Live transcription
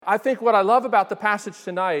I think what I love about the passage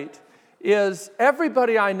tonight is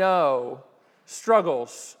everybody I know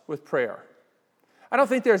struggles with prayer. I don't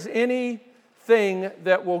think there's anything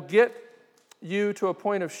that will get you to a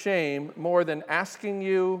point of shame more than asking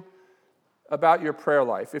you about your prayer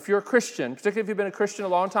life. If you're a Christian, particularly if you've been a Christian a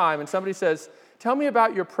long time, and somebody says, tell me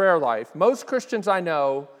about your prayer life, most Christians I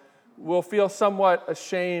know will feel somewhat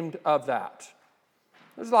ashamed of that.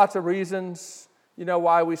 There's lots of reasons,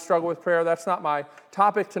 why we struggle with prayer. That's not my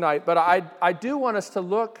topic tonight, but I do want us to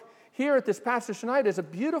look here at this passage tonight as a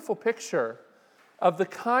beautiful picture of the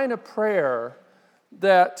kind of prayer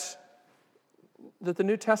that the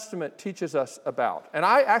New Testament teaches us about. And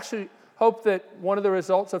I actually hope that one of the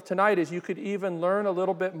results of tonight is you could even learn a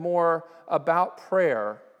little bit more about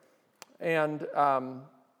prayer and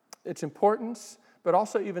its importance, but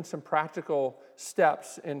also even some practical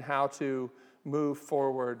steps in how to move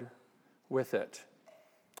forward with it.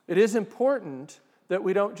 It is important that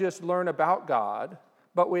we don't just learn about God,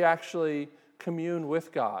 but we actually commune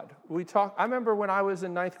with God. I remember when I was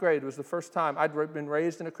in 9th grade, it was the first time I'd been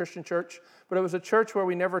raised in a Christian church, but it was a church where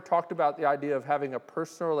we never talked about the idea of having a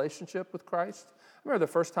personal relationship with Christ. I remember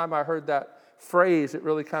the first time I heard that phrase, it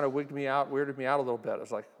really kind of weirded me out a little bit. I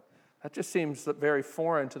was like, that just seems very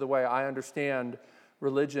foreign to the way I understand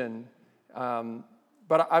religion.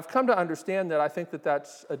 But I've come to understand that I think that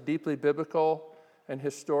that's a deeply biblical and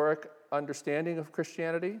historic understanding of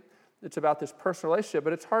Christianity. It's about this personal relationship,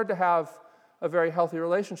 but it's hard to have a very healthy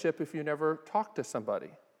relationship if you never talk to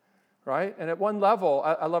somebody, right? And at one level,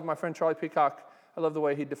 I love my friend Charlie Peacock. I love the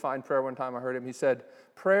way he defined prayer one time I heard him. He said,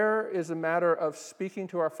 prayer is a matter of speaking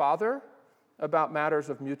to our Father about matters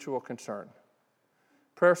of mutual concern.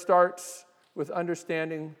 Prayer starts with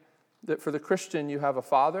understanding that for the Christian, you have a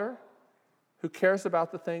Father who cares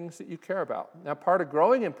about the things that you care about. Now, part of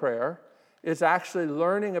growing in prayer is actually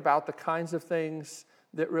learning about the kinds of things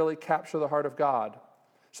that really capture the heart of God,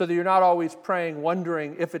 so that you're not always praying,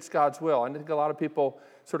 wondering if it's God's will. I think a lot of people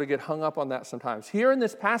sort of get hung up on that sometimes. Here in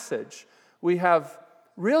this passage, we have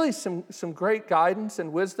really some great guidance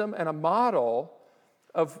and wisdom and a model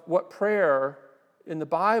of what prayer in the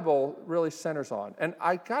Bible really centers on. And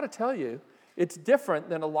I got to tell you, it's different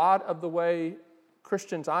than a lot of the way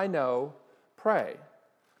Christians I know pray.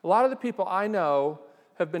 A lot of the people I know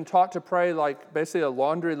have been taught to pray like basically a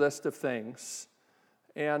laundry list of things.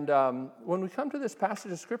 And when we come to this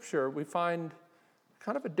passage of Scripture, we find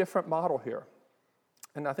kind of a different model here.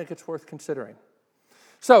 And I think it's worth considering.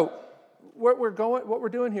 So what we're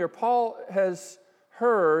doing here, Paul has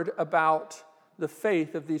heard about the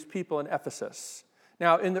faith of these people in Ephesus.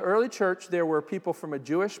 Now, in the early church, there were people from a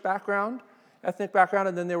Jewish background, ethnic background,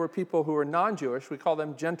 and then there were people who were non-Jewish. We call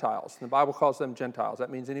them Gentiles. The Bible calls them Gentiles. That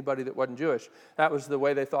means anybody that wasn't Jewish. That was the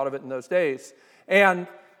way they thought of it in those days. And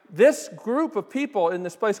this group of people in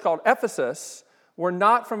this place called Ephesus were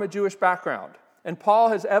not from a Jewish background. And Paul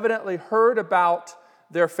has evidently heard about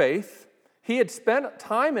their faith. He had spent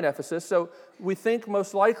time in Ephesus, so we think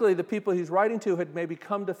most likely the people he's writing to had maybe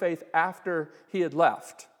come to faith after he had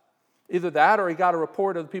left. Either that or he got a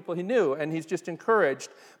report of the people he knew, and he's just encouraged.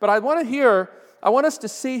 But I want us to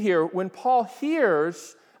see here, when Paul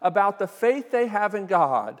hears about the faith they have in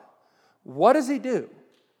God, what does he do?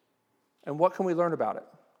 And what can we learn about it?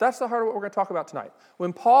 That's the heart of what we're going to talk about tonight.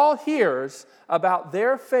 When Paul hears about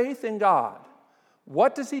their faith in God,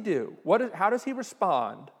 what does he do? How does he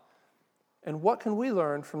respond? And what can we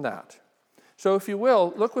learn from that? So if you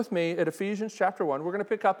will, look with me at Ephesians chapter 1. We're going to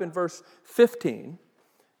pick up in verse 15.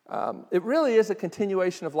 It really is a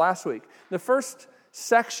continuation of last week. The first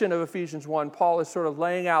section of Ephesians 1, Paul is sort of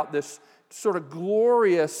laying out this sort of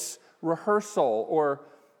glorious rehearsal or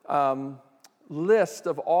list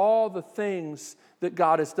of all the things that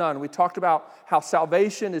God has done. We talked about how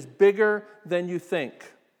salvation is bigger than you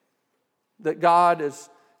think, that God is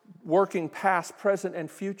working past, present, and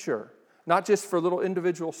future, not just for little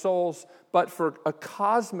individual souls, but for a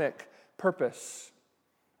cosmic purpose.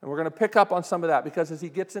 And we're going to pick up on some of that because as he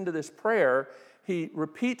gets into this prayer, he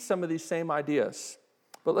repeats some of these same ideas.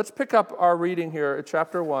 But let's pick up our reading here at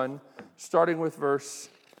chapter 1, starting with verse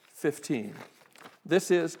 15.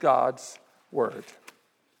 This is God's word.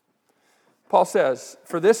 Paul says,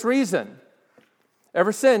 "For this reason,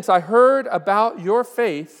 ever since I heard about your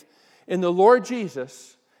faith in the Lord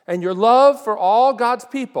Jesus and your love for all God's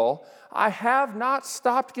people, I have not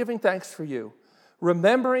stopped giving thanks for you,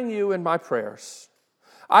 remembering you in my prayers.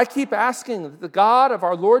 I keep asking that the God of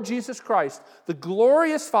our Lord Jesus Christ, the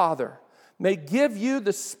glorious Father, may give you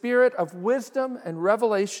the spirit of wisdom and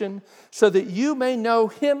revelation so that you may know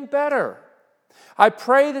him better. I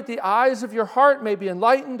pray that the eyes of your heart may be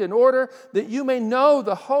enlightened in order that you may know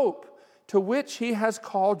the hope to which he has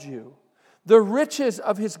called you, the riches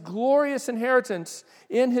of his glorious inheritance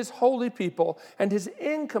in his holy people, and his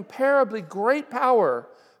incomparably great power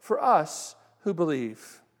for us who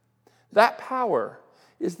believe. That power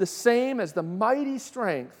is the same as the mighty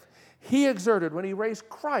strength he exerted when he raised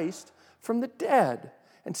Christ from the dead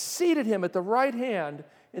and seated him at the right hand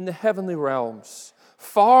in the heavenly realms,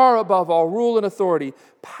 far above all rule and authority,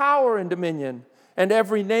 power and dominion, and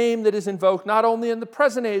every name that is invoked, not only in the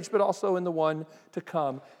present age, but also in the one to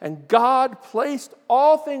come. And God placed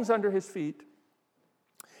all things under his feet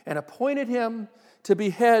and appointed him to be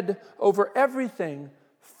head over everything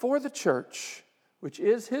for the church, which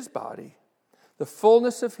is his body, the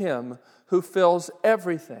fullness of him who fills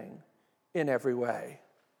everything in every way.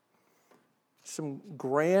 Some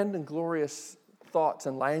grand and glorious thoughts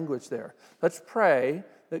and language there. Let's pray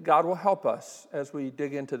that God will help us as we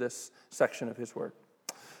dig into this section of his word.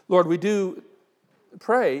 Lord, we do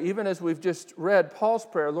pray, even as we've just read Paul's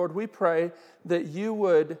prayer, Lord, we pray that you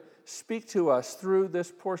would speak to us through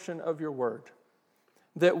this portion of your word,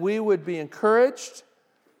 that we would be encouraged,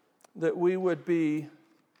 that we would be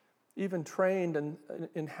even trained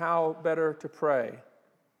in how better to pray.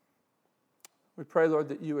 We pray, Lord,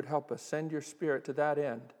 that you would help us. Send your Spirit to that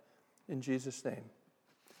end. In Jesus' name,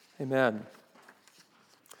 amen.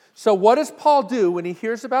 So what does Paul do when he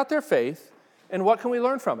hears about their faith, and what can we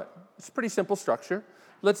learn from it? It's a pretty simple structure.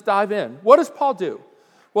 Let's dive in. What does Paul do?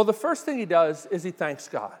 Well, the first thing he does is he thanks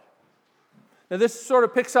God. Now, this sort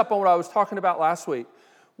of picks up on what I was talking about last week.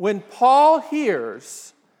 When Paul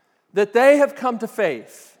hears that they have come to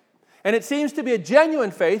faith, and it seems to be a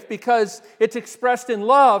genuine faith because it's expressed in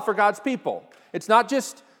love for God's people. It's not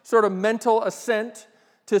just sort of mental assent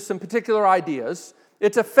to some particular ideas.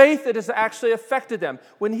 It's a faith that has actually affected them.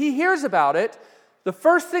 When he hears about it, the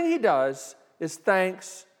first thing he does is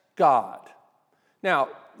thanks God. Now,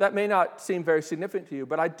 that may not seem very significant to you,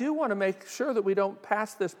 but I do want to make sure that we don't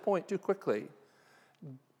pass this point too quickly.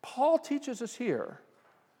 Paul teaches us here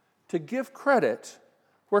to give credit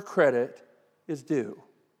where credit is due.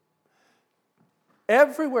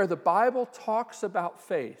 Everywhere the Bible talks about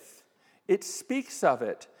faith, it speaks of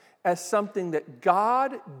it as something that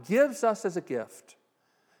God gives us as a gift,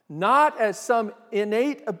 not as some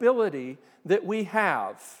innate ability that we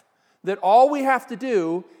have, that all we have to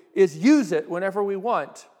do is use it whenever we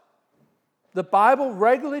want. The Bible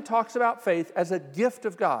regularly talks about faith as a gift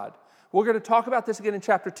of God. We're going to talk about this again in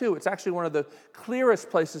chapter 2. It's actually one of the clearest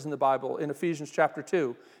places in the Bible, in Ephesians chapter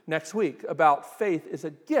 2, next week, about faith is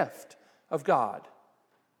a gift of God.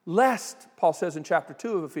 Lest, Paul says in chapter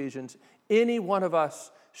 2 of Ephesians, any one of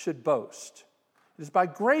us should boast. It is by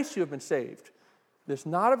grace you have been saved. This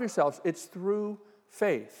not of yourselves, it's through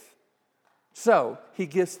faith. So, he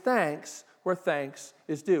gives thanks where thanks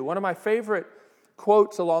is due. One of my favorite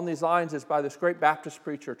quotes along these lines is by this great Baptist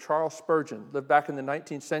preacher, Charles Spurgeon, lived back in the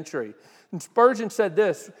 19th century. And Spurgeon said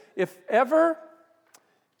this, if ever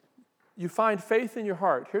you find faith in your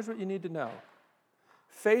heart, here's what you need to know.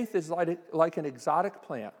 Faith is like an exotic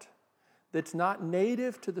plant that's not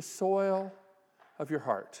native to the soil of your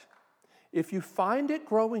heart. If you find it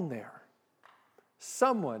growing there,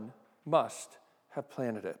 someone must have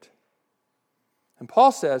planted it. And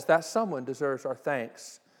Paul says that someone deserves our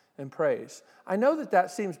thanks and praise. I know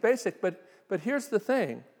that seems basic, but here's the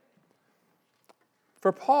thing.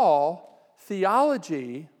 For Paul,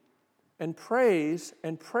 theology and praise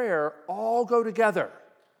and prayer all go together.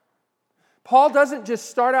 Paul doesn't just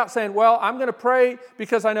start out saying, well, I'm going to pray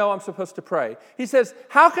because I know I'm supposed to pray. He says,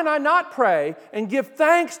 how can I not pray and give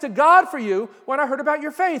thanks to God for you when I heard about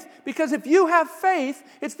your faith? Because if you have faith,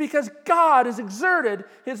 it's because God has exerted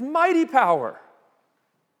his mighty power.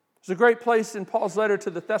 There's a great place in Paul's letter to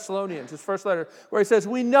the Thessalonians, his first letter, where he says,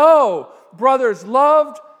 we know, brothers,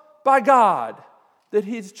 loved by God, that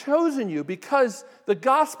he's chosen you because the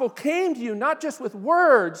gospel came to you not just with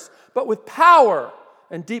words, but with power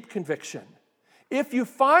and deep conviction. If you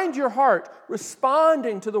find your heart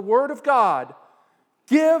responding to the word of God,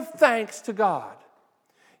 give thanks to God.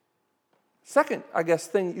 Second, I guess,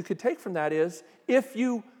 thing you could take from that is, if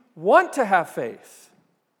you want to have faith,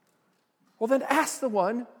 well, then ask the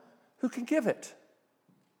one who can give it.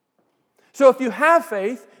 So if you have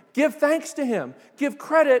faith, give thanks to him. Give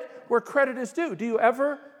credit where credit is due. Do you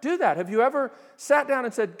ever do that? Have you ever sat down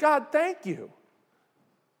and said, God, thank you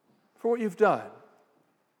for what you've done?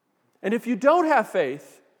 And if you don't have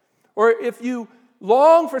faith, or if you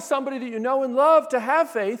long for somebody that you know and love to have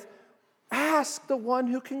faith, ask the one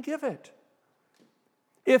who can give it.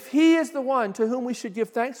 If he is the one to whom we should give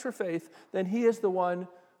thanks for faith, then he is the one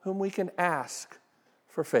whom we can ask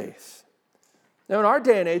for faith. Now, in our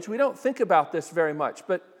day and age, we don't think about this very much,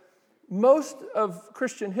 but most of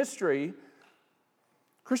Christian history,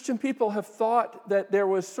 Christian people have thought that there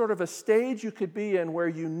was sort of a stage you could be in where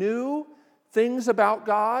you knew things about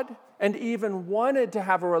God and even wanted to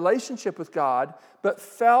have a relationship with God, but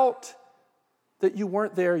felt that you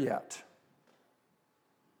weren't there yet.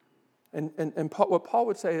 And what Paul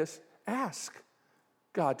would say is, ask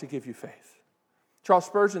God to give you faith. Charles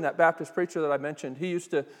Spurgeon, that Baptist preacher that I mentioned, he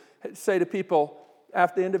used to say to people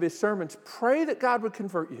at the end of his sermons, pray that God would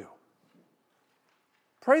convert you.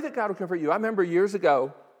 Pray that God would convert you. I remember years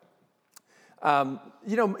ago,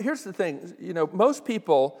 here's the thing. Most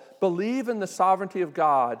people believe in the sovereignty of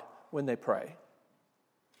God when they pray.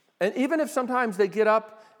 And even if sometimes they get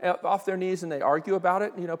up off their knees and they argue about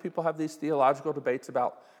it, people have these theological debates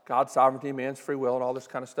about God's sovereignty, man's free will, and all this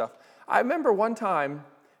kind of stuff. I remember one time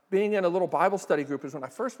being in a little Bible study group. It was when I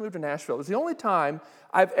first moved to Nashville. It was the only time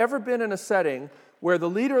I've ever been in a setting where the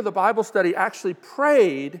leader of the Bible study actually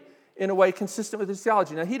prayed in a way consistent with his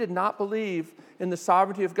theology. Now, he did not believe in the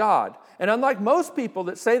sovereignty of God. And unlike most people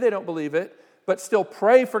that say they don't believe it, but still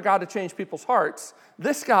pray for God to change people's hearts,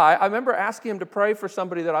 this guy, I remember asking him to pray for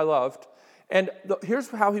somebody that I loved. And here's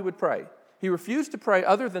how he would pray. He refused to pray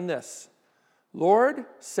other than this: Lord,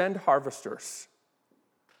 send harvesters.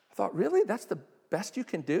 I thought, really? That's the best you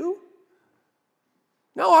can do?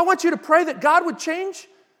 No, I want you to pray that God would change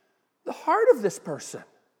the heart of this person.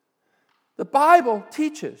 The Bible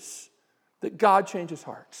teaches that God changes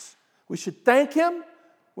hearts. We should thank Him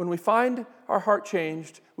when we find our heart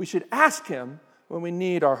changed. We should ask Him when we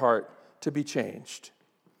need our heart to be changed.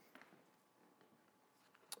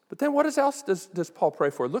 But then what else does Paul pray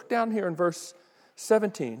for? Look down here in verse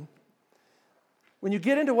 17. When you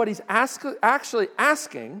get into what he's actually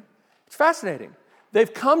asking, it's fascinating.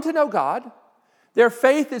 They've come to know God. Their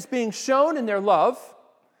faith is being shown in their love.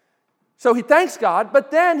 So he thanks God,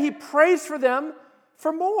 but then he prays for them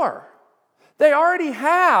for more. They already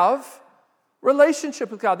have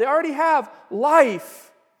relationship with God. They already have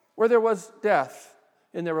life where there was death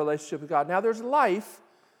in their relationship with God. Now there's life,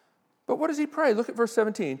 but what does he pray? Look at verse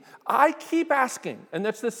 17. I keep asking, and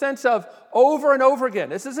that's the sense of over and over again.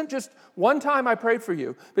 This isn't just one time I prayed for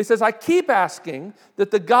you. But he says, I keep asking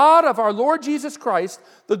that the God of our Lord Jesus Christ,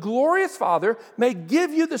 the glorious Father, may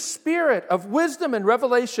give you the spirit of wisdom and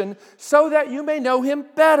revelation so that you may know Him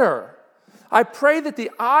better. I pray that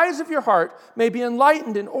the eyes of your heart may be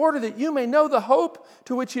enlightened in order that you may know the hope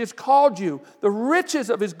to which He has called you, the riches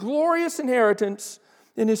of His glorious inheritance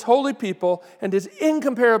in His holy people, and His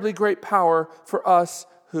incomparably great power for us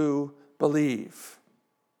who believe.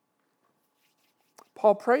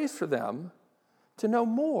 Paul prays for them to know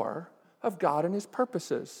more of God and His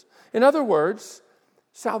purposes. In other words,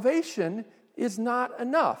 salvation is not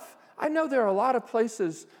enough. I know there are a lot of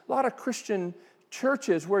places, a lot of Christian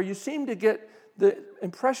churches where you seem to get the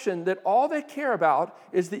impression that all they care about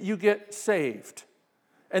is that you get saved,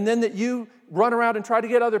 and then that you run around and try to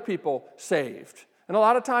get other people saved. And a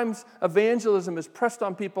lot of times evangelism is pressed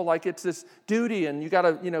on people like it's this duty and you got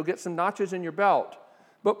to, get some notches in your belt.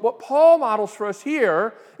 But what Paul models for us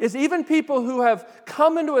here is even people who have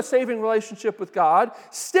come into a saving relationship with God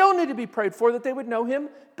still need to be prayed for that they would know Him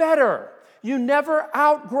better. You never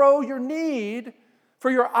outgrow your need for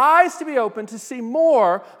your eyes to be open to see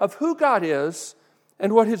more of who God is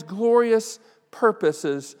and what His glorious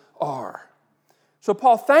purposes are. So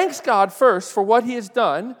Paul thanks God first for what He has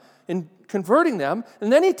done in converting them, and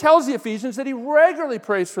then he tells the Ephesians that he regularly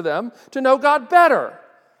prays for them to know God better.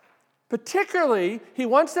 Particularly, he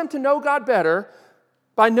wants them to know God better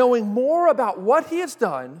by knowing more about what He has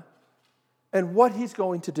done and what He's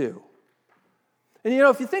going to do. And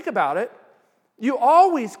if you think about it, you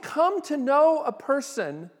always come to know a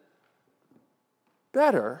person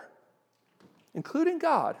better, including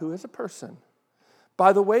God, who is a person,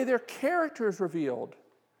 by the way their character is revealed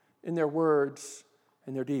in their words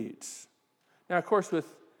and their deeds. Now, of course,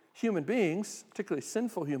 with human beings, particularly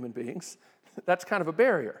sinful human beings, that's kind of a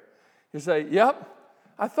barrier. You say, yep,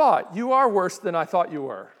 I thought you are worse than I thought you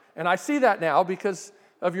were. And I see that now because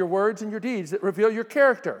of your words and your deeds that reveal your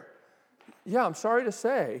character. Yeah, I'm sorry to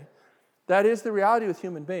say, that is the reality with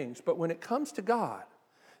human beings. But when it comes to God,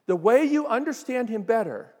 the way you understand Him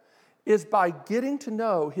better is by getting to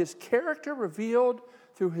know His character revealed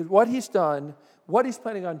through what He's done, what He's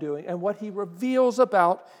planning on doing, and what He reveals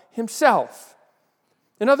about Himself.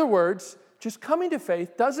 In other words, just coming to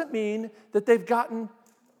faith doesn't mean that they've gotten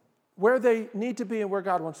where they need to be and where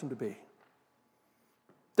God wants them to be.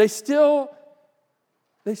 They still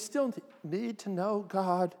need to know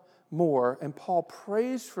God more, and Paul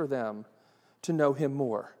prays for them to know Him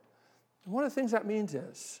more. And one of the things that means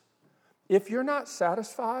is, if you're not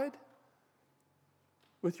satisfied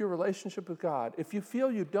with your relationship with God, if you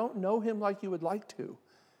feel you don't know him like you would like to,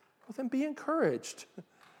 well, then be encouraged.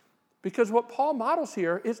 Because what Paul models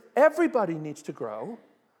here is everybody needs to grow.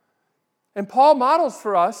 And Paul models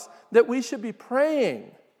for us that we should be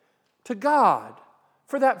praying to God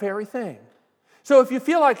for that very thing. So if you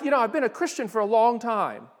feel like, I've been a Christian for a long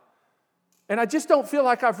time, and I just don't feel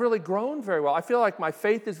like I've really grown very well. I feel like my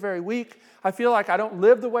faith is very weak. I feel like I don't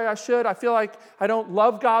live the way I should. I feel like I don't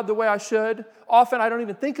love God the way I should. Often I don't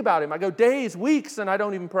even think about him. I go days, weeks, and I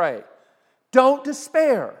don't even pray. Don't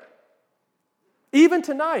despair. Even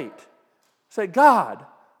tonight, say, God,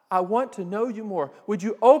 I want to know you more. Would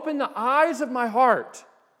you open the eyes of my heart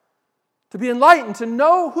to be enlightened, to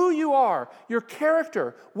know who you are, your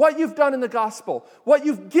character, what you've done in the gospel, what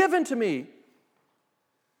you've given to me,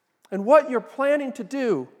 and what you're planning to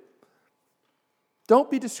do. Don't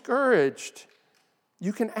be discouraged.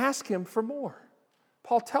 You can ask him for more.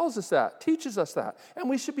 Paul tells us that, teaches us that. And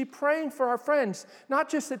we should be praying for our friends, not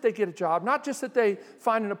just that they get a job, not just that they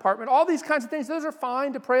find an apartment, all these kinds of things. Those are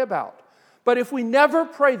fine to pray about. But if we never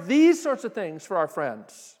pray these sorts of things for our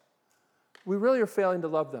friends, we really are failing to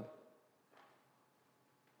love them.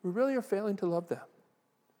 We really are failing to love them.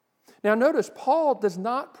 Now notice, Paul does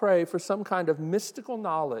not pray for some kind of mystical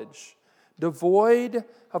knowledge devoid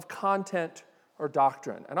of content or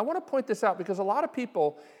doctrine. And I want to point this out because a lot of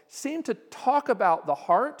people seem to talk about the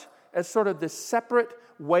heart as sort of this separate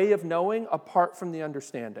way of knowing apart from the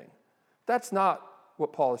understanding. That's not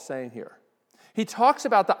what Paul is saying here. He talks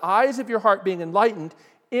about the eyes of your heart being enlightened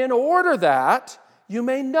in order that you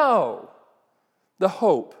may know the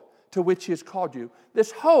hope to which he has called you.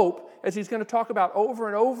 This hope, as he's going to talk about over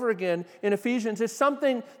and over again in Ephesians, is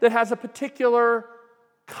something that has a particular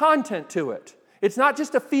content to it. It's not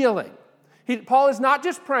just a feeling. Paul is not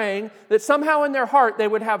just praying that somehow in their heart they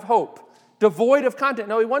would have hope, devoid of content.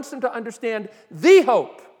 No, he wants them to understand the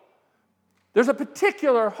hope. There's a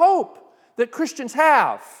particular hope that Christians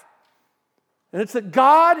have. And it's that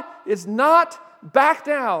God is not back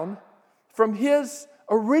down from his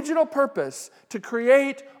original purpose to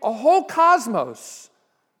create a whole cosmos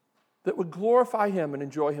that would glorify him and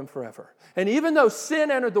enjoy him forever. And even though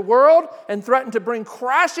sin entered the world and threatened to bring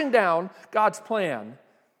crashing down God's plan,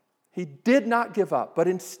 he did not give up, but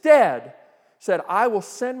instead said, I will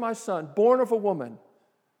send my son, born of a woman,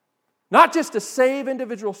 not just to save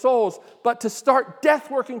individual souls, but to start death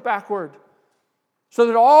working backward so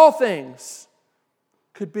that all things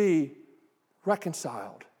could be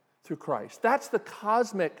reconciled through Christ. That's the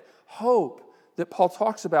cosmic hope that Paul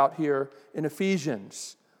talks about here in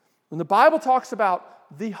Ephesians. When the Bible talks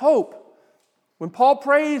about the hope, when Paul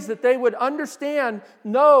prays that they would understand,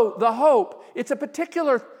 know the hope, it's a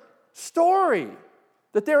particular story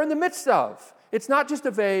that they're in the midst of. It's not just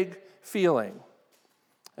a vague feeling.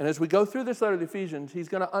 And as we go through this letter to the Ephesians, he's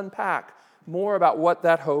going to unpack more about what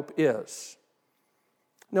that hope is.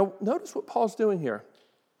 Now, notice what Paul's doing here.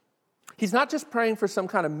 He's not just praying for some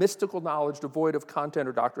kind of mystical knowledge devoid of content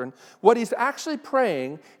or doctrine. What he's actually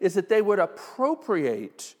praying is that they would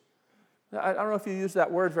appropriate. I don't know if you use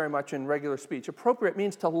that word very much in regular speech. Appropriate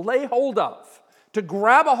means to lay hold of, to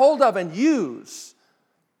grab a hold of and use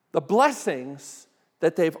the blessings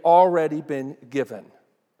that they've already been given.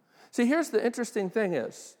 See, here's the interesting thing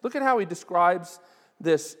is, look at how he describes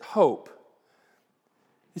this hope.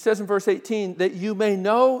 He says in verse 18, that you may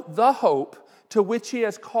know the hope to which he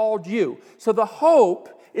has called you. So the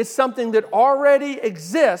hope is something that already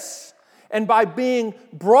exists, and by being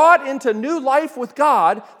brought into new life with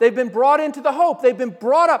God, they've been brought into the hope. They've been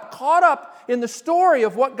brought up, caught up in the story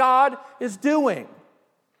of what God is doing.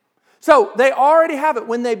 So they already have it.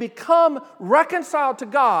 When they become reconciled to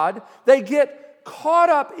God, they get caught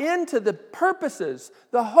up into the purposes,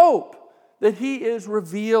 the hope that he is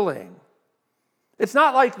revealing. It's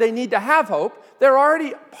not like they need to have hope. They're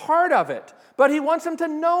already part of it. But he wants them to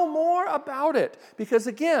know more about it. Because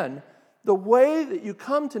again, the way that you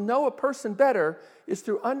come to know a person better is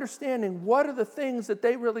through understanding what are the things that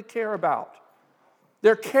they really care about.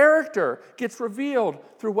 Their character gets revealed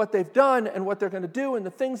through what they've done and what they're going to do and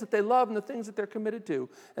the things that they love and the things that they're committed to.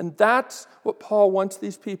 And that's what Paul wants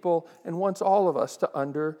these people and wants all of us to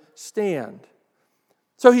understand.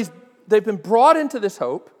 So they've been brought into this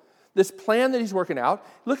hope, this plan that he's working out.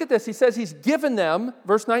 Look at this. He says he's given them,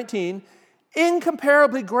 verse 19,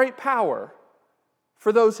 incomparably great power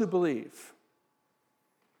for those who believe.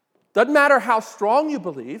 Doesn't matter how strong you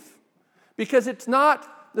believe, because it's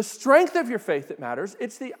not the strength of your faith that matters,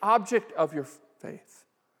 it's the object of your faith.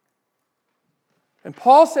 And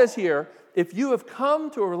Paul says here, if you have come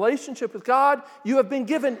to a relationship with God, you have been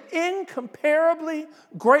given incomparably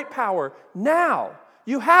great power. Now,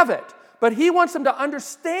 you have it. but he wants them to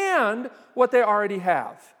understand what they already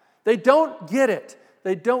have. They don't get it.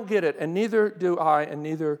 They don't get it, and neither do I, and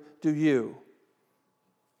neither do you.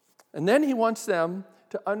 And then he wants them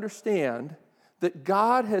to understand that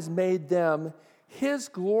God has made them his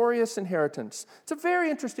glorious inheritance. It's a very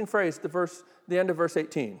interesting phrase, the end of verse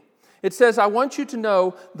 18. It says, I want you to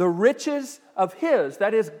know the riches of his,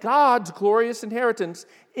 that is God's glorious inheritance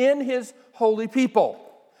in his holy people.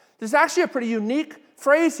 This is actually a pretty unique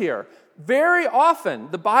phrase here. Very often,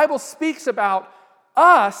 the Bible speaks about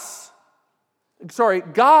God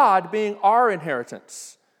being our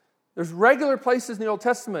inheritance. There's regular places in the Old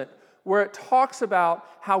Testament where it talks about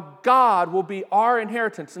how God will be our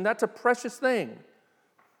inheritance, and that's a precious thing.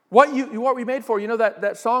 What we made for,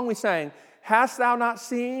 that song we sang, hast thou not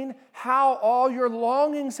seen how all your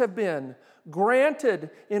longings have been granted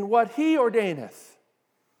in what he ordaineth?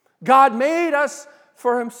 God made us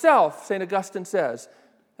for himself, St. Augustine says,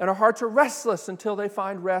 and our hearts are restless until they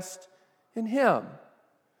find rest in him.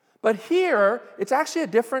 But here, it's actually a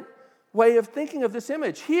different way of thinking of this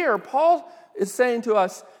image. Here, Paul is saying to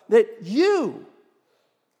us that you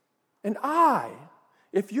and I,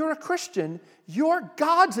 if you're a Christian, you're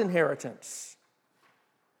God's inheritance.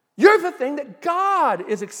 You're the thing that God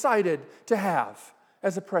is excited to have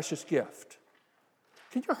as a precious gift.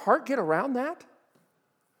 Can your heart get around that?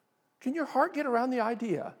 Can your heart get around the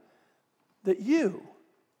idea that you,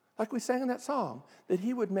 like we sang in that song, that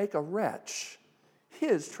he would make a wretch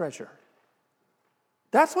his treasure?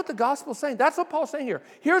 That's what the gospel is saying. That's what Paul's saying here.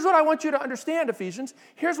 Here's what I want you to understand, Ephesians.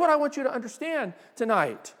 Here's what I want you to understand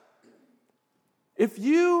tonight. If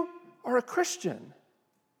you are a Christian,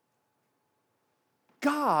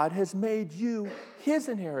 God has made you his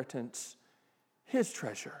inheritance, his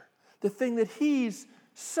treasure, the thing that he's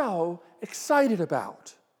so excited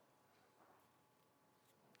about.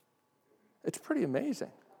 It's pretty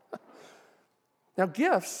amazing. Now,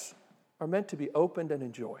 gifts are meant to be opened and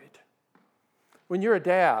enjoyed. When you're a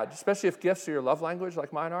dad, especially if gifts are your love language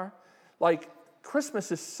like mine are, like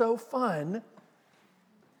Christmas is so fun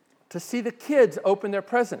to see the kids open their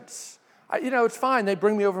presents. It's fine. They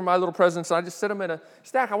bring me over my little presents, and I just set them in a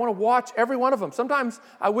stack. I want to watch every one of them. Sometimes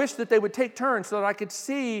I wish that they would take turns so that I could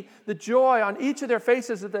see the joy on each of their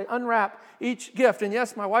faces as they unwrap each gift. And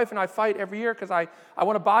yes, my wife and I fight every year because I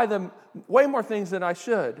want to buy them way more things than I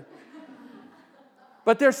should.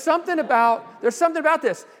 But there's something about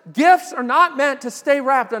this. Gifts are not meant to stay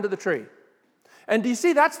wrapped under the tree. And do you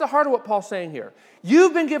see, that's the heart of what Paul's saying here.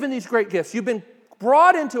 You've been given these great gifts. You've been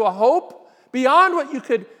brought into a hope beyond what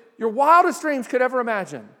your wildest dreams could ever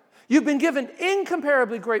imagine. You've been given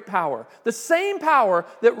incomparably great power, the same power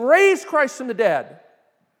that raised Christ from the dead.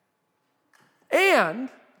 And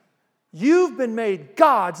you've been made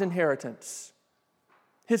God's inheritance,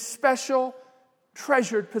 his special,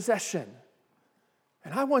 treasured possession.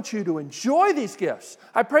 And I want you to enjoy these gifts.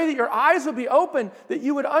 I pray that your eyes will be open, that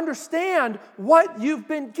you would understand what you've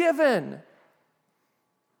been given.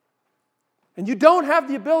 And you don't have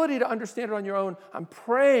the ability to understand it on your own. I'm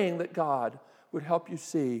praying that God would help you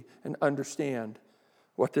see and understand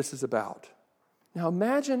what this is about. Now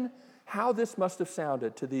imagine how this must have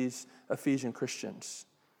sounded to these Ephesian Christians.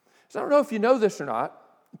 So I don't know if you know this or not.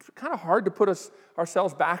 It's kind of hard to put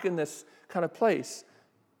ourselves back in this kind of place.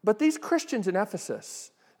 But these Christians in Ephesus,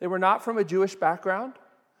 they were not from a Jewish background.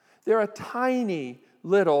 They're a tiny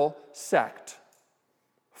little sect,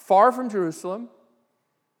 far from Jerusalem.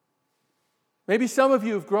 Maybe some of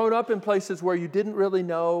you have grown up in places where you didn't really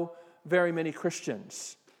know very many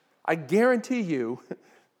Christians. I guarantee you,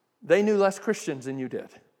 they knew less Christians than you did.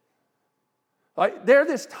 They're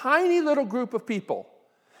this tiny little group of people.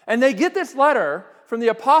 And they get this letter from the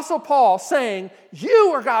Apostle Paul saying,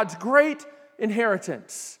 you are God's great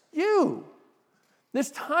inheritance. You,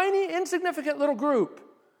 this tiny, insignificant little group,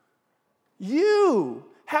 you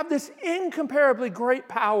have this incomparably great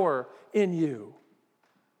power in you.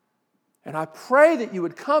 And I pray that you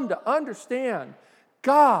would come to understand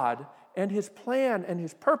God and his plan and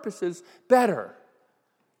his purposes better.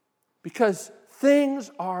 Because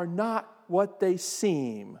things are not what they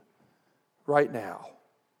seem right now.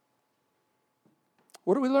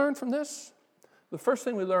 What do we learn from this? The first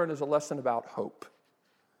thing we learn is a lesson about hope.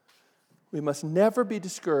 We must never be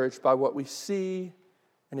discouraged by what we see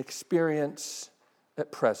and experience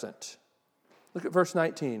at present. Look at verse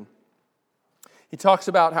 19. He talks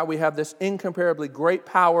about how we have this incomparably great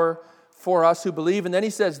power for us who believe. And then he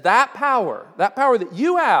says that power that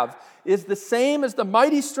you have is the same as the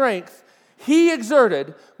mighty strength he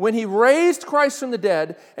exerted when he raised Christ from the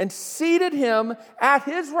dead and seated him at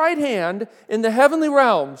his right hand in the heavenly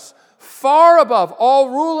realms, far above all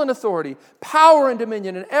rule and authority, power and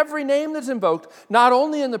dominion, and every name that's invoked, not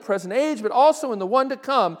only in the present age, but also in the one to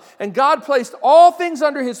come. And God placed all things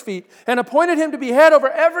under his feet and appointed him to be head over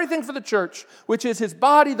everything for the church, which is his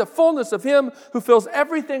body, the fullness of him who fills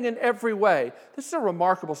everything in every way. This is a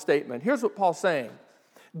remarkable statement. Here's what Paul's saying.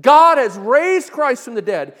 God has raised Christ from the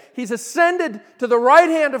dead. He's ascended to the right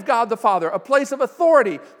hand of God the Father, a place of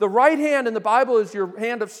authority. The right hand in the Bible is your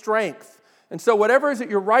hand of strength. And so whatever is at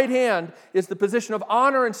your right hand is the position of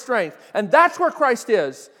honor and strength. And that's where Christ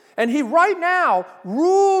is. And he right now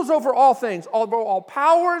rules over all things, over all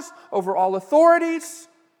powers, over all authorities,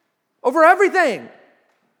 over everything.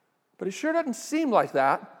 But it sure doesn't seem like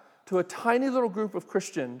that to a tiny little group of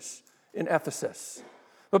Christians in Ephesus.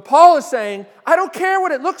 But Paul is saying, I don't care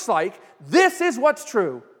what it looks like. This is what's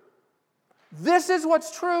true. This is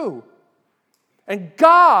what's true. And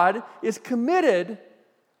God is committed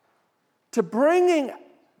to bringing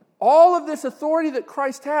all of this authority that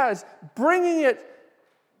Christ has, bringing it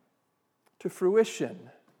to fruition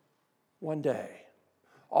one day.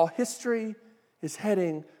 All history is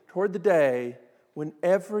heading toward the day when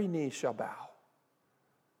every knee shall bow.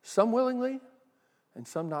 Some willingly and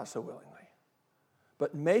some not so willingly.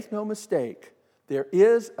 But make no mistake, there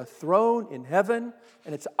is a throne in heaven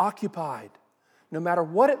and it's occupied, no matter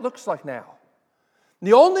what it looks like now.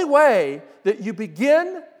 The only way that you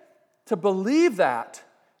begin to believe that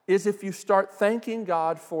is if you start thanking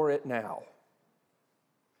God for it now.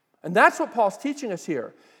 And that's what Paul's teaching us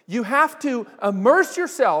here. You have to immerse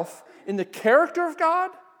yourself in the character of God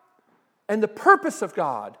and the purpose of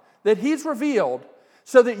God that he's revealed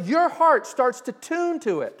so that your heart starts to tune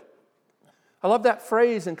to it. I love that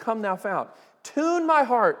phrase in Come Thou Fount. Tune my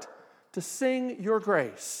heart to sing your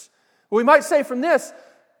grace. We might say from this,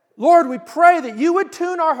 Lord, we pray that you would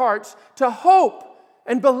tune our hearts to hope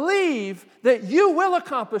and believe that you will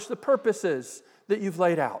accomplish the purposes that you've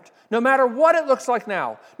laid out. No matter what it looks like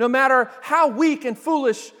now, no matter how weak and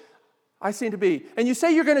foolish I seem to be. And you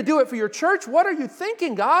say you're going to do it for your church? What are you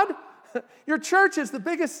thinking, God? Your church is the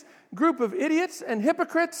biggest group of idiots and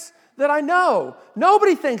hypocrites that I know.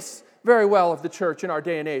 Nobody thinks very well of the church in our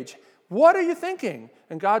day and age. What are you thinking?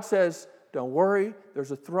 And God says, don't worry, there's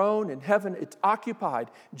a throne in heaven, it's occupied.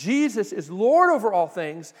 Jesus is Lord over all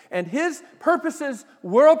things, and his purposes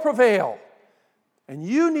will prevail. And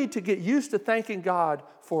you need to get used to thanking God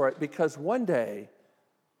for it, because one day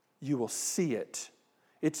you will see it.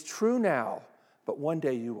 It's true now, but one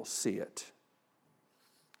day you will see it.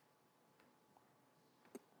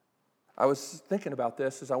 I was thinking about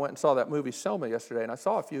this as I went and saw that movie Selma yesterday, and I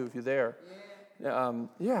saw a few of you there.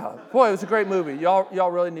 Boy, it was a great movie.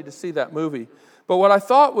 Y'all really need to see that movie. But what I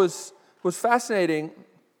thought was fascinating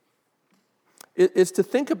is to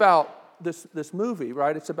think about this movie,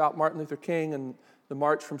 right? It's about Martin Luther King and the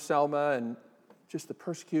march from Selma and just the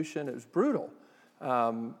persecution. It was brutal.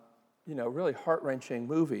 Really heart-wrenching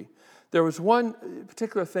movie. There was one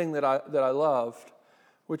particular thing that I loved,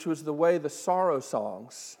 which was the way the sorrow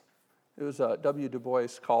songs. It was W. Du Bois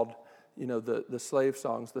called, the slave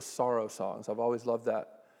songs, the sorrow songs. I've always loved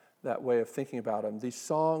that way of thinking about them. These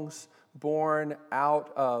songs born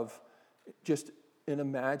out of just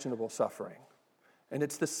unimaginable suffering. And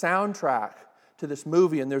it's the soundtrack to this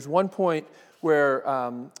movie. And there's one point where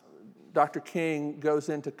Dr. King goes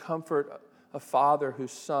in to comfort a father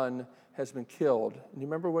whose son has been killed. And you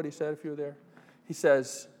remember what he said if you were there? He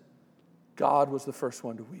says, God was the first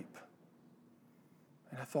one to weep.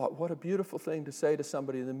 And I thought, what a beautiful thing to say to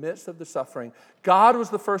somebody in the midst of the suffering. God was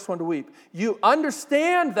the first one to weep. You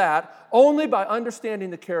understand that only by understanding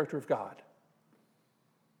the character of God.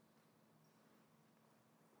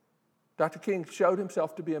 Dr. King showed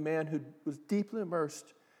himself to be a man who was deeply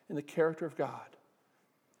immersed in the character of God.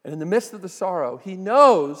 And in the midst of the sorrow, he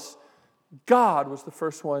knows God was the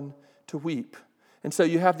first one to weep. And so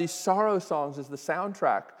you have these sorrow songs as the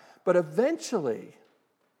soundtrack. But eventually,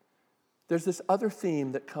 there's this other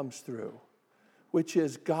theme that comes through, which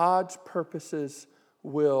is God's purposes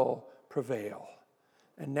will prevail.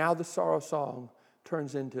 And now the sorrow song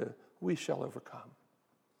turns into we shall overcome.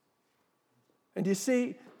 And you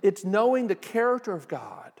see, it's knowing the character of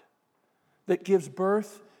God that gives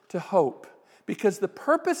birth to hope. Because the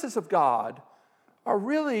purposes of God are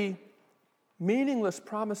really meaningless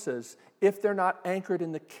promises if they're not anchored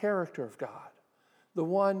in the character of God. The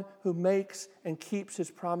one who makes and keeps his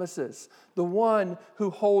promises. The one who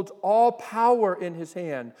holds all power in his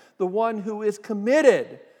hand. The one who is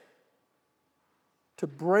committed to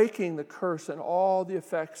breaking the curse and all the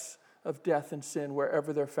effects of death and sin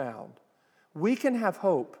wherever they're found. We can have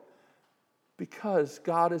hope because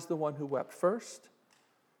God is the one who wept first,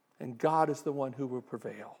 and God is the one who will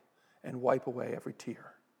prevail. and wipe away every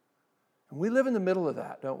tear. And we live in the middle of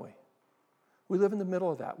that, don't we? We live in the middle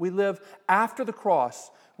of that. We live after the cross.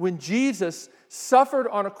 When Jesus suffered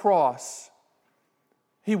on a cross,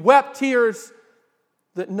 he wept tears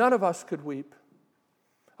that none of us could weep.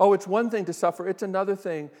 Oh, it's one thing to suffer. It's another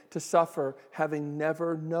thing to suffer having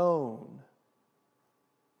never known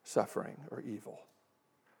suffering or evil.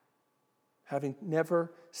 Having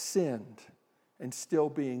never sinned and still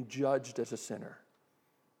being judged as a sinner.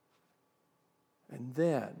 And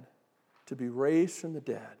then to be raised from the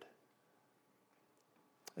dead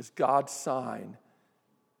as God's sign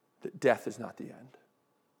that death is not the end.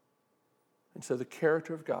 And so the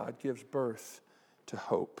character of God gives birth to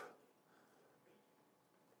hope.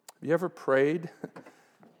 Have you ever prayed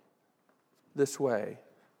this way?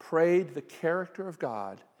 Prayed the character of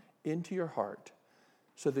God into your heart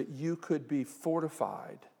so that you could be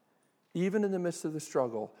fortified, even in the midst of the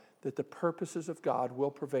struggle, that the purposes of God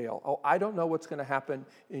will prevail. Oh, I don't know what's going to happen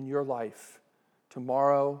in your life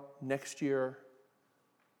tomorrow, next year.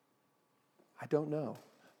 I don't know,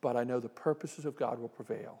 but I know the purposes of God will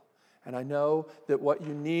prevail. And I know that what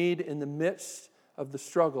you need in the midst of the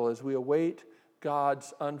struggle as we await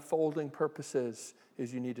God's unfolding purposes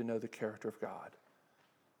is you need to know the character of God,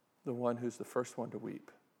 the one who's the first one to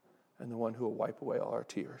weep and the one who will wipe away all our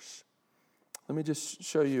tears. Let me just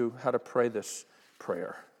show you how to pray this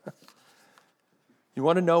prayer. You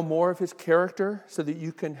want to know more of his character so that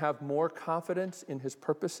you can have more confidence in his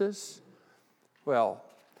purposes? Well,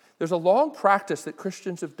 there's a long practice that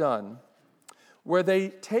Christians have done where they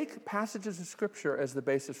take passages of Scripture as the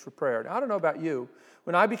basis for prayer. Now, I don't know about you.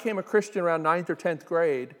 When I became a Christian around 9th or 10th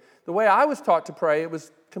grade, the way I was taught to pray, it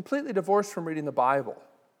was completely divorced from reading the Bible.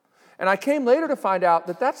 And I came later to find out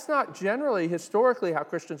that that's not generally, historically, how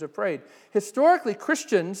Christians have prayed. Historically,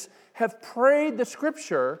 Christians have prayed the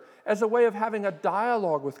Scripture as a way of having a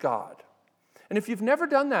dialogue with God. And if you've never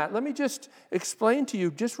done that, let me just explain to you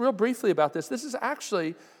just real briefly about this. This is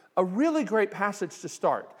actually a really great passage to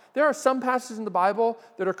start. There are some passages in the Bible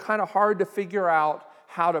that are kind of hard to figure out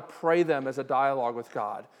how to pray them as a dialogue with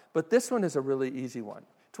God. But this one is a really easy one.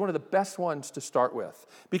 It's one of the best ones to start with.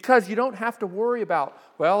 Because you don't have to worry about,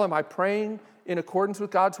 well, am I praying in accordance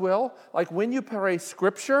with God's will? Like when you pray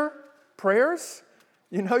Scripture prayers,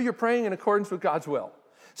 you know you're praying in accordance with God's will.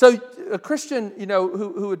 So a Christian,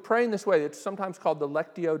 who would pray in this way, it's sometimes called the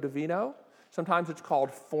Lectio Divina. Sometimes it's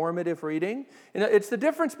called formative reading. And it's the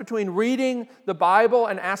difference between reading the Bible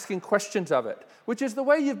and asking questions of it, which is the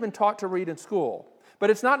way you've been taught to read in school. But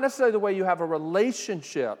it's not necessarily the way you have a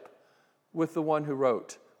relationship with the one who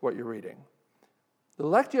wrote what you're reading. The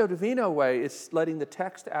Lectio Divina way is letting the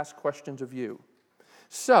text ask questions of you.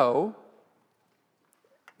 So,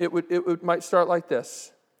 it might start like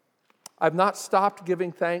this. I've not stopped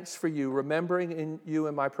giving thanks for you, remembering in you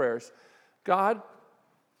in my prayers. God,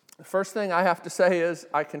 the first thing I have to say is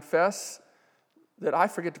I confess that I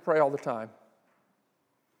forget to pray all the time.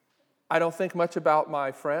 I don't think much about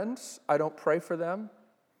my friends. I don't pray for them.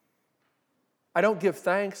 I don't give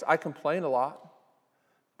thanks. I complain a lot.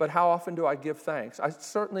 But how often do I give thanks? It's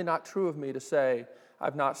certainly not true of me to say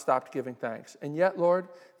I've not stopped giving thanks. And yet, Lord,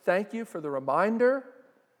 thank you for the reminder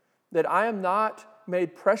that I am not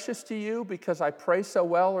made precious to you because I pray so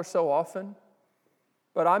well or so often,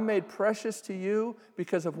 but I'm made precious to you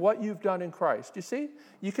because of what you've done in Christ. You see,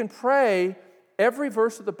 you can pray every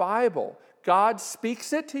verse of the Bible. God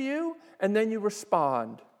speaks it to you, and then you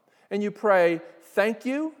respond. And you pray, thank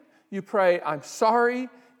you. You pray, I'm sorry.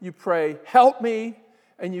 You pray, help me.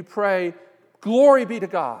 And you pray, glory be to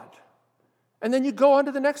God. And then you go on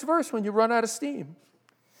to the next verse when you run out of steam.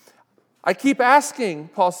 I keep asking,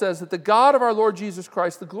 Paul says, that the God of our Lord Jesus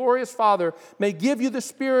Christ, the glorious Father, may give you the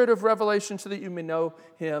spirit of revelation so that you may know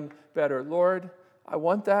him better. Lord, I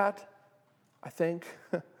want that. I think.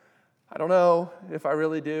 I don't know if I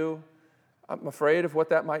really do. I'm afraid of what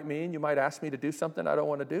that might mean. You might ask me to do something I don't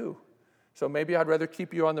want to do. So maybe I'd rather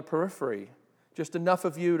keep you on the periphery. Just enough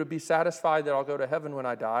of you to be satisfied that I'll go to heaven when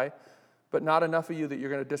I die, but not enough of you that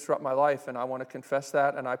you're going to disrupt my life. And I want to confess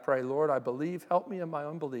that. And I pray, Lord, I believe, help me in my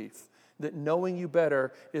unbelief, that knowing you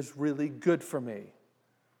better is really good for me.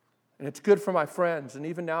 And it's good for my friends. And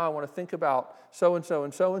even now I want to think about so-and-so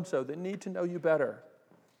and so-and-so that need to know you better.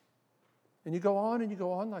 And you go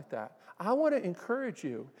on like that. I want to encourage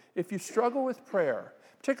you, if you struggle with prayer,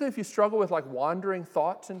 particularly if you struggle with like wandering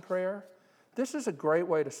thoughts in prayer, this is a great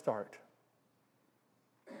way to start.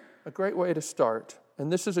 A great way to start.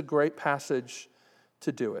 And this is a great passage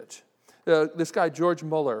to do it. This guy, George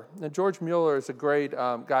Mueller. Now, George Mueller is a great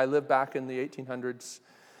guy, lived back in the 1800s.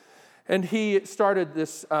 And he started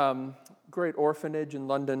this great orphanage in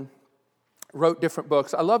London. wrote different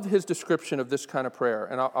books. I love his description of this kind of prayer,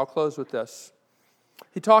 and I'll close with this.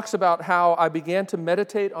 He talks about how I began to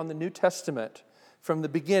meditate on the New Testament from the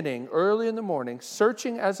beginning, early in the morning,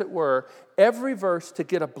 searching, as it were, every verse to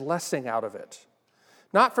get a blessing out of it.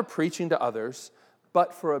 Not for preaching to others,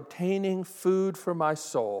 but for obtaining food for my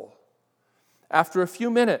soul. After a few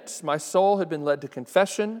minutes, my soul had been led to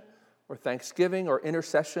confession or thanksgiving or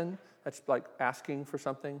intercession. That's like asking for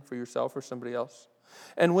something for yourself or somebody else.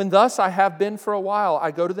 And when thus I have been for a while,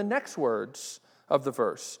 I go to the next words of the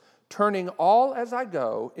verse, turning all as I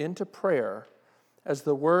go into prayer as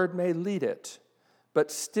the word may lead it, but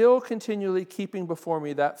still continually keeping before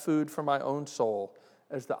me that food for my own soul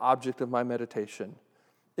as the object of my meditation.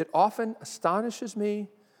 It often astonishes me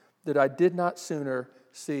that I did not sooner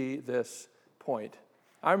see this point.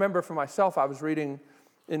 I remember for myself, I was reading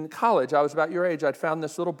in college, I was about your age, I'd found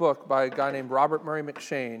this little book by a guy named Robert Murray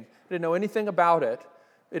M'Cheyne. I didn't know anything about it.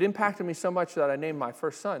 It impacted me so much that I named my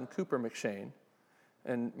first son Cooper M'Cheyne.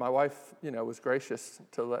 And my wife, was gracious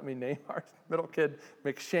to let me name our middle kid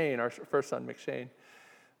McShane, our first son McShane.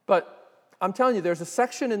 But I'm telling you, there's a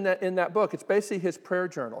section in that book. It's basically his prayer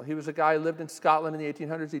journal. He was a guy who lived in Scotland in the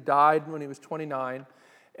 1800s. He died when he was 29.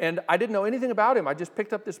 And I didn't know anything about him. I just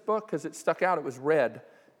picked up this book because it stuck out. It was red,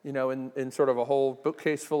 in sort of a whole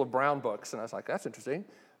bookcase full of brown books. And I was like, that's interesting.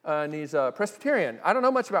 And he's a Presbyterian. I don't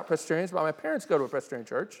know much about Presbyterians, but my parents go to a Presbyterian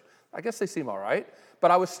church. I guess they seem all right. But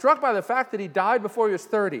I was struck by the fact that he died before he was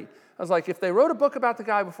 30. I was like, if they wrote a book about the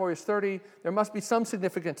guy before he was 30, there must be some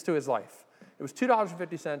significance to his life. It was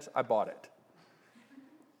 $2.50. I bought it.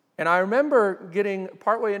 And I remember getting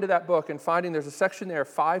partway into that book and finding there's a section there,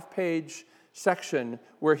 5-page section,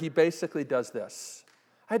 where he basically does this.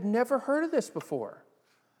 I'd never heard of this before.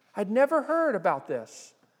 I'd never heard about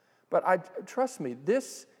this. But trust me,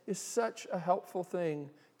 this is such a helpful thing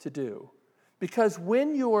to do. Because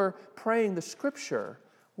when you're praying the Scripture,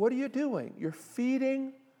 what are you doing? You're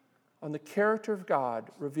feeding on the character of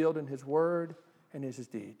God revealed in His Word and His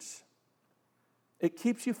deeds. It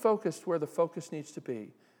keeps you focused where the focus needs to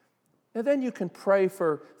be. And then you can pray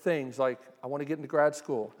for things like, I want to get into grad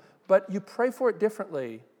school. But you pray for it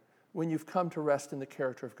differently when you've come to rest in the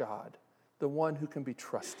character of God, the one who can be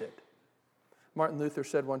trusted. Martin Luther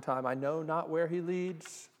said one time, I know not where He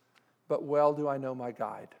leads, but well do I know my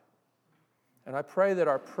guide. And I pray that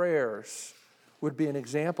our prayers would be an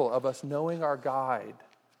example of us knowing our guide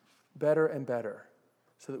better and better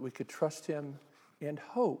so that we could trust Him and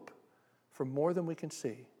hope for more than we can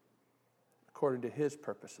see according to His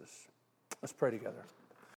purposes. Let's pray together.